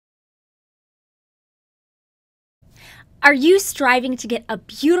Are you striving to get a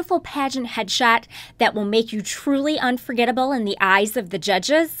beautiful pageant headshot that will make you truly unforgettable in the eyes of the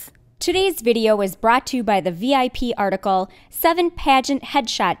judges? Today's video is brought to you by the VIP article, 7 Pageant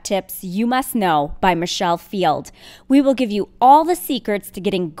Headshot Tips You Must Know by Michelle Field. We will give you all the secrets to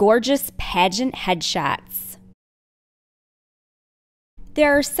getting gorgeous pageant headshots.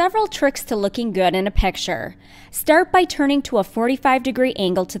 There are several tricks to looking good in a picture. Start by turning to a 45-degree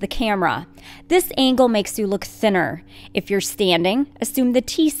angle to the camera. This angle makes you look thinner. If you're standing, assume the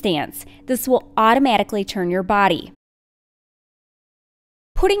T stance. This will automatically turn your body.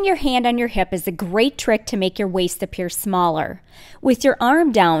 Putting your hand on your hip is a great trick to make your waist appear smaller. With your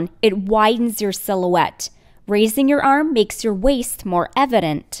arm down, it widens your silhouette. Raising your arm makes your waist more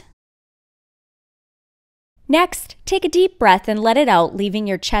evident. Next, take a deep breath and let it out, leaving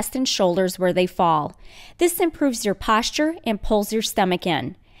your chest and shoulders where they fall. This improves your posture and pulls your stomach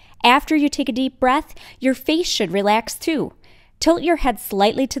in. After you take a deep breath, your face should relax too. Tilt your head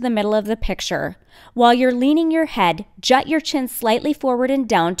slightly to the middle of the picture. While you're leaning your head, jut your chin slightly forward and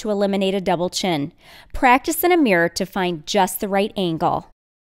down to eliminate a double chin. Practice in a mirror to find just the right angle.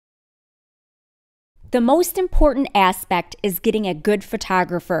 The most important aspect is getting a good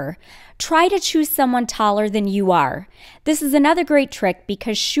photographer. Try to choose someone taller than you are. This is another great trick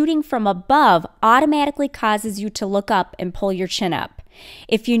because shooting from above automatically causes you to look up and pull your chin up.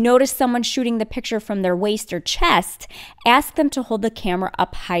 If you notice someone shooting the picture from their waist or chest, ask them to hold the camera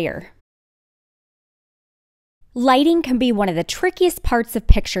up higher. Lighting can be one of the trickiest parts of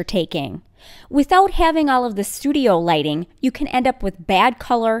picture taking. Without having all of the studio lighting, you can end up with bad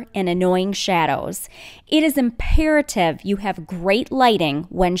color and annoying shadows. It is imperative you have great lighting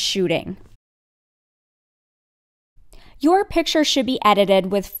when shooting. Your picture should be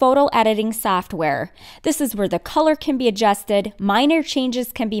edited with photo editing software. This is where the color can be adjusted, minor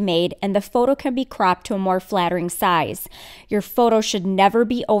changes can be made, and the photo can be cropped to a more flattering size. Your photo should never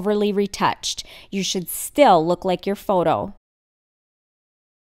be overly retouched. You should still look like your photo.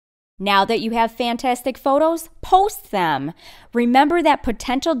 Now that you have fantastic photos, post them. Remember that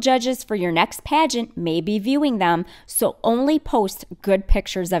potential judges for your next pageant may be viewing them, so only post good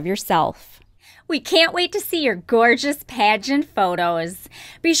pictures of yourself. We can't wait to see your gorgeous pageant photos.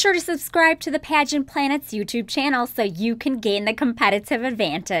 Be sure to subscribe to the Pageant Planet's YouTube channel so you can gain the competitive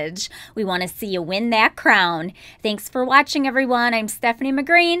advantage. We want to see you win that crown. Thanks for watching, everyone. I'm Stephanie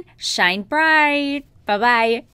McGreen. Shine bright. Bye-bye.